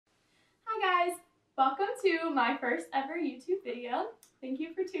Welcome to my first ever YouTube video. Thank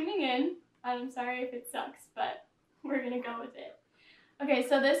you for tuning in. I'm sorry if it sucks, but we're gonna go with it. Okay,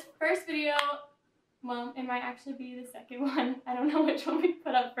 so this first video, well, it might actually be the second one. I don't know which one we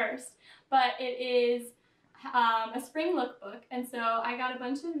put up first, but it is a spring lookbook, and so I got a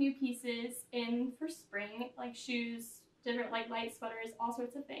bunch of new pieces in for spring, like shoes, different like light sweaters, all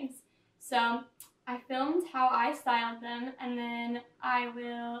sorts of things. So I filmed how I styled them, and then I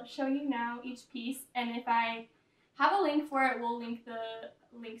will show you now each piece, and if I have a link for it, we'll link the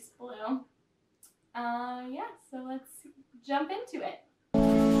links below. Yeah, so let's jump into it.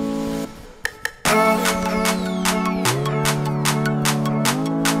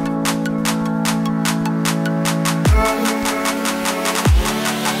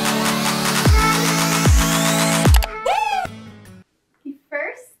 The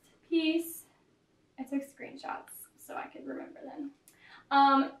first piece, I took screenshots so I could remember them,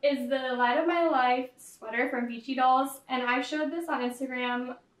 is the Light of My Life sweater from Beachy Dolls, and I've showed this on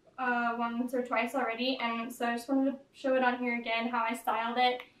Instagram once or twice already, and so I just wanted to show it on here again how I styled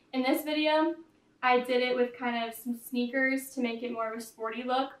it. In this video, I did it with kind of some sneakers to make it more of a sporty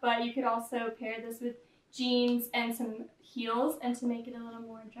look, but you could also pair this with jeans and some heels and to make it a little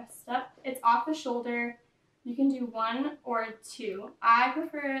more dressed up. It's off the shoulder. You can do one or two. I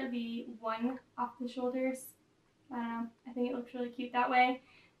prefer the one off the shoulders. I don't know, I think it looks really cute that way.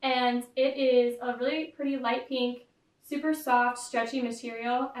 And it is a really pretty light pink, super soft, stretchy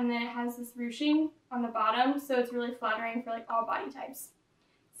material, and then it has this ruching on the bottom, so it's really flattering for like all body types.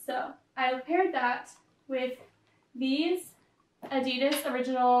 So I paired that with these Adidas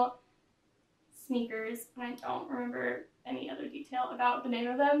original sneakers, and I don't remember any other detail about the name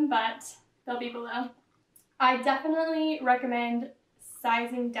of them, but they'll be below. I definitely recommend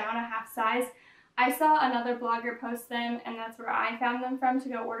sizing down a half size. I saw another blogger post them, and that's where I found them from to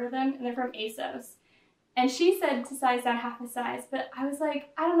go order them, and they're from ASOS. And she said to size down half a size, but I was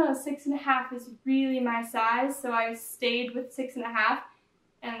like, I don't know, 6.5 is really my size, so I stayed with 6.5,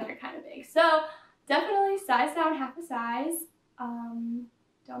 and they're kind of big. So definitely size down half a size.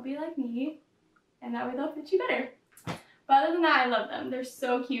 Don't be like me, and that way they'll fit you better. But other than that, I love them. They're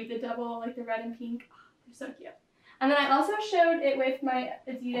so cute. The double, like the red and pink, oh, they're so cute. And then I also showed it with my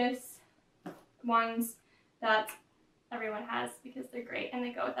Adidas ones that everyone has because they're great and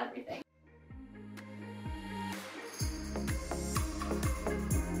they go with everything.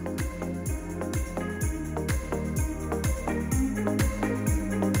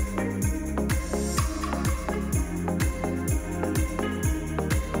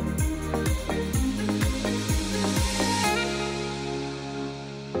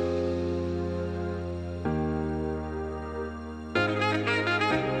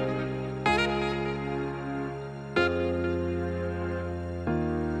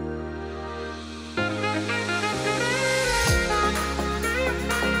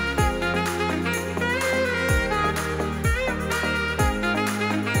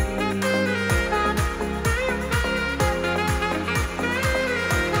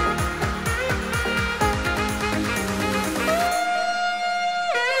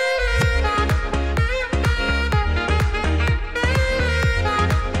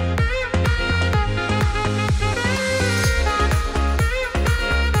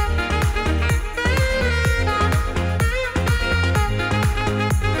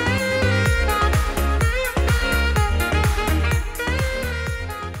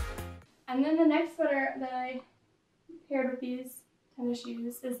 And then the next sweater that I paired with these tennis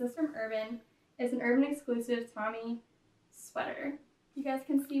shoes is this from Urban. It's an Urban exclusive Tommy sweater. You guys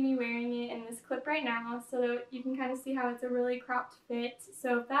can see me wearing it in this clip right now, so you can kind of see how it's a really cropped fit.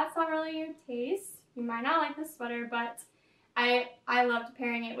 So if that's not really your taste, you might not like this sweater, but I loved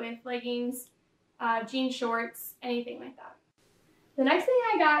pairing it with leggings, jean shorts, anything like that. The next thing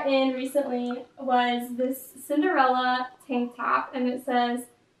I got in recently was this Cinderella tank top, and it says,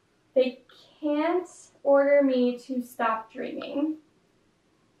 "They can't order me to stop dreaming."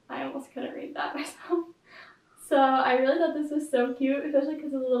 I almost couldn't read that myself. So I really thought this was so cute, especially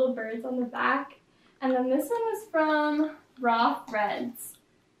because of the little birds on the back. And then this one was from Raw Threads,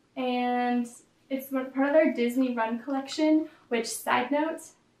 and it's part of their Disney Run collection, which, side note,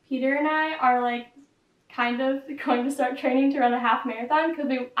 Peter and I are like kind of going to start training to run a half marathon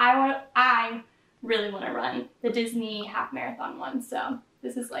because I really want to run the Disney half marathon one, so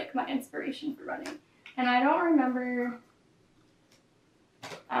this is like my inspiration for running. And I don't remember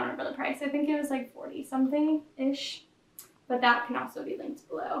the price. I think it was like 40 something-ish, but that can also be linked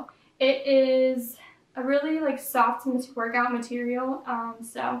below. It is a really like soft workout material,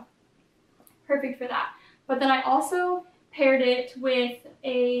 so perfect for that. But then I also paired it with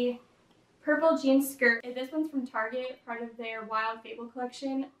a purple little jean skirt. This one's from Target, part of their Wild Fable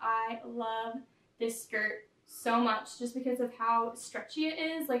collection. I love this skirt so much just because of how stretchy it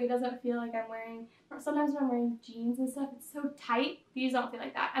is. Like, it doesn't feel like I'm wearing, sometimes when I'm wearing jeans and stuff, it's so tight. These don't feel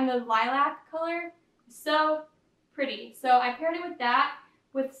like that. And the lilac color is so pretty. So I paired it with that,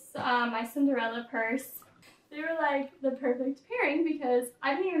 with my Cinderella purse. They were like the perfect pairing because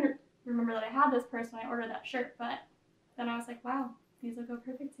I didn't even remember that I had this purse when I ordered that shirt, but then I was like, wow, these will go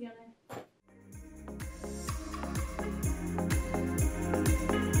perfect together.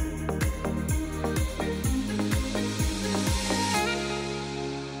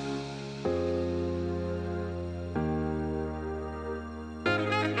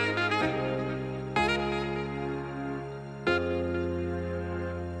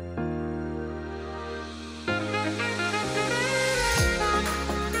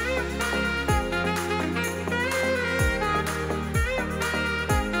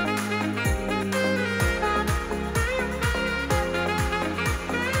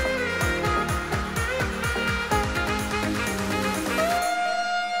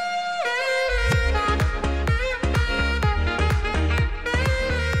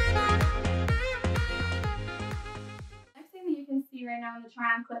 Right now in the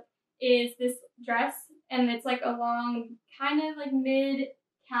try-on clip is this dress, and it's like a long, kind of like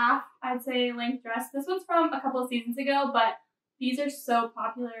mid-calf, I'd say, length dress. This one's from a couple of seasons ago, but these are so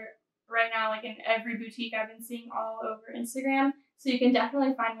popular right now, like in every boutique I've been seeing all over Instagram. So you can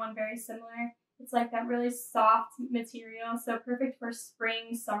definitely find one very similar. It's like that really soft material, so perfect for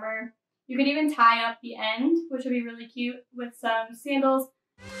spring, summer. You could even tie up the end, which would be really cute, with some sandals.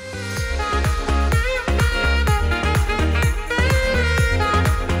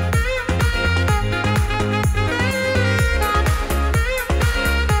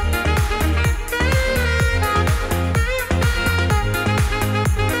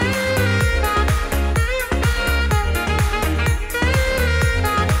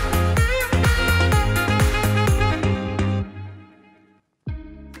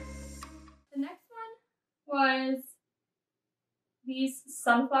 Was these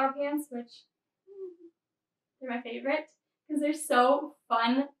sunflower pants, which they're my favorite because they're so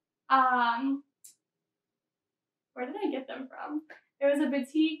fun. Where did I get them from? It was a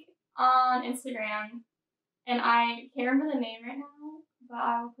boutique on Instagram, and I can't remember the name right now, but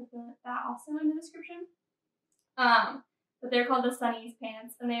I will put that also in the description. But they're called the Sunnies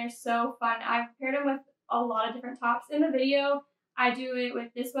pants, and they're so fun. I've paired them with a lot of different tops. In the video, I do it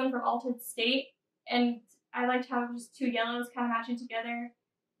with this one from Altered State, and I like to have just two yellows kind of matching together.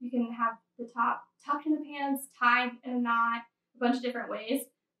 You can have the top tucked in the pants, tied in a knot, a bunch of different ways.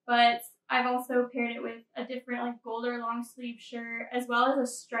 But I've also paired it with a different like golder long sleeve shirt, as well as a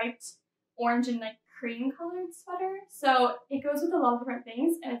striped orange and like cream colored sweater. So it goes with a lot of different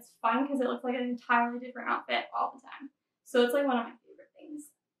things, and it's fun because it looks like an entirely different outfit all the time. So it's like one of my favorite things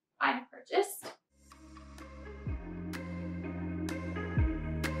I have purchased.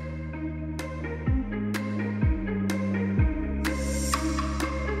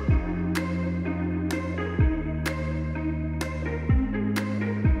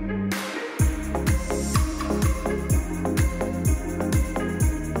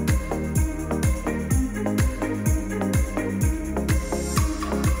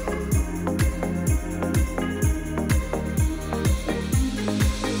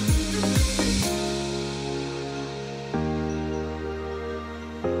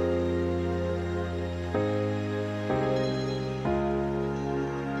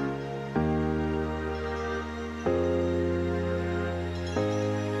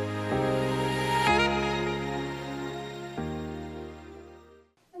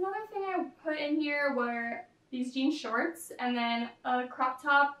 In here were these jean shorts and then a crop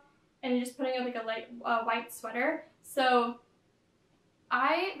top, and just putting on like a light white sweater. So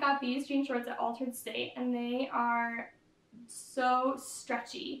I got these jean shorts at Altered State, and they are so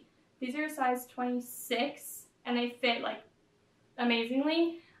stretchy. These are a size 26, and they fit like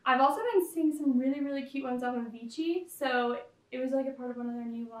amazingly. I've also been seeing some really cute ones on Vici, so it was like a part of one of their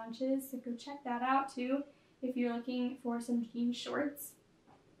new launches, so go check that out too if you're looking for some jean shorts.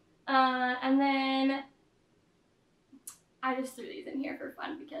 And then I just threw these in here for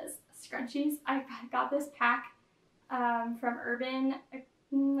fun because scrunchies. I got this pack from Urban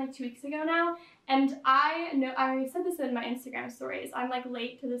like 2 weeks ago now, and I said this in my Instagram stories. I'm like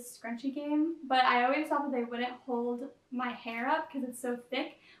late to this scrunchie game, but I always thought that they wouldn't hold my hair up because it's so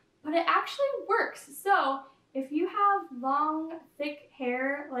thick, but it actually works. So if you have long, thick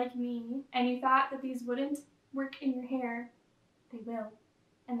hair like me, and you thought that these wouldn't work in your hair, they will.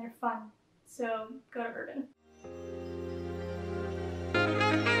 And they're fun, so go to Urban.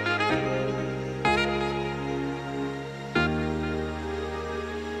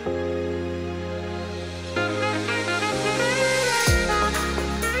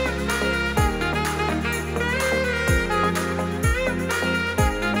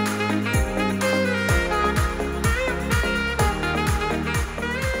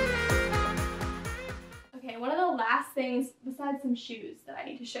 had some shoes that I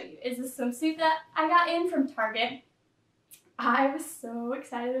need to show you. Is this swimsuit that I got in from Target. I was so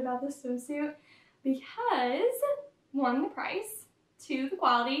excited about this swimsuit because 1, the price, 2, the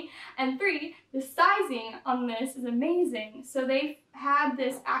quality, and 3, the sizing on this is amazing. So they had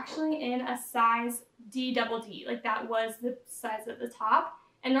this actually in a size D double D, like that was the size at the top.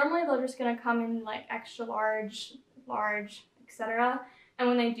 And normally they're just gonna come in like extra large, large, etc. And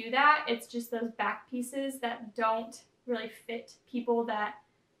when they do that, it's just those back pieces that don't really fit people that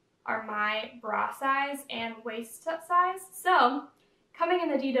are my bra size and waist size. So coming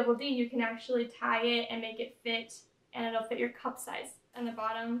in the D double D, you can actually tie it and make it fit, and it'll fit your cup size. And the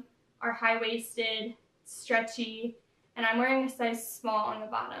bottom are high-waisted, stretchy, and I'm wearing a size small on the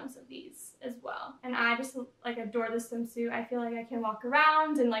bottoms of these as well. And I just like adore this swimsuit. I feel like I can walk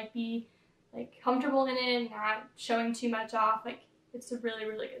around and like be like comfortable in it and not showing too much off. Like it's a really,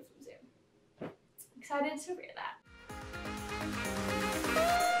 really good swimsuit. Excited to wear that.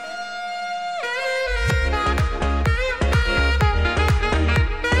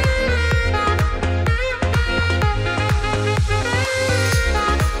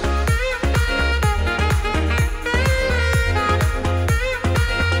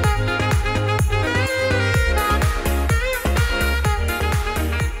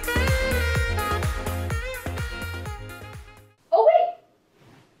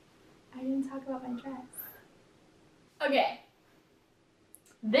 Okay,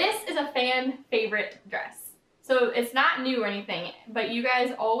 this is a fan favorite dress. So it's not new or anything, but you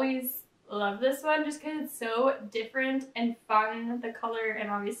guys always love this one just because it's so different and fun. The color and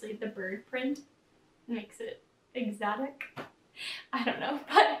obviously the bird print makes it exotic. I don't know,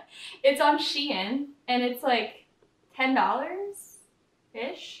 but it's on Shein and it's like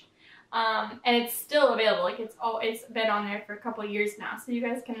 $10-ish. And it's still available. Like it's been on there for a couple years now, so you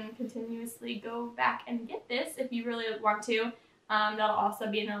guys can continuously go back and get this if you really want to. That'll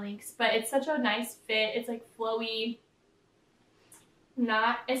also be in the links. But it's such a nice fit. It's like flowy.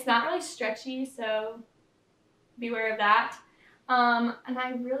 It's not really stretchy, so beware of that. And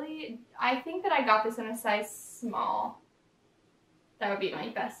I think that I got this in a size small. That would be my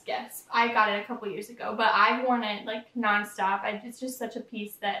best guess. I got it a couple years ago, but I've worn it like nonstop. It's just such a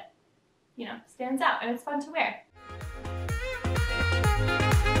piece that, you know, stands out and it's fun to wear.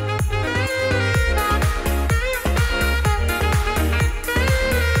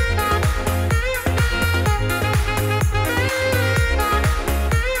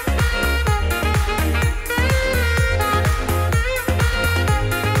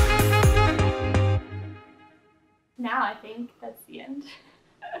 Now I think that's the end.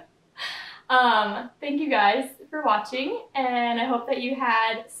 Thank you guys for watching, and I hope that you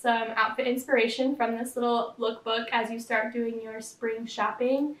had some outfit inspiration from this little lookbook as you start doing your spring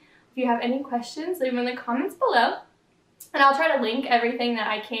shopping. If you have any questions, leave them in the comments below, and I'll try to link everything that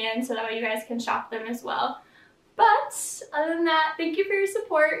I can so that way you guys can shop them as well. But other than that, thank you for your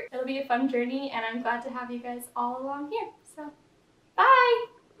support. It'll be a fun journey, and I'm glad to have you guys all along here. So, bye!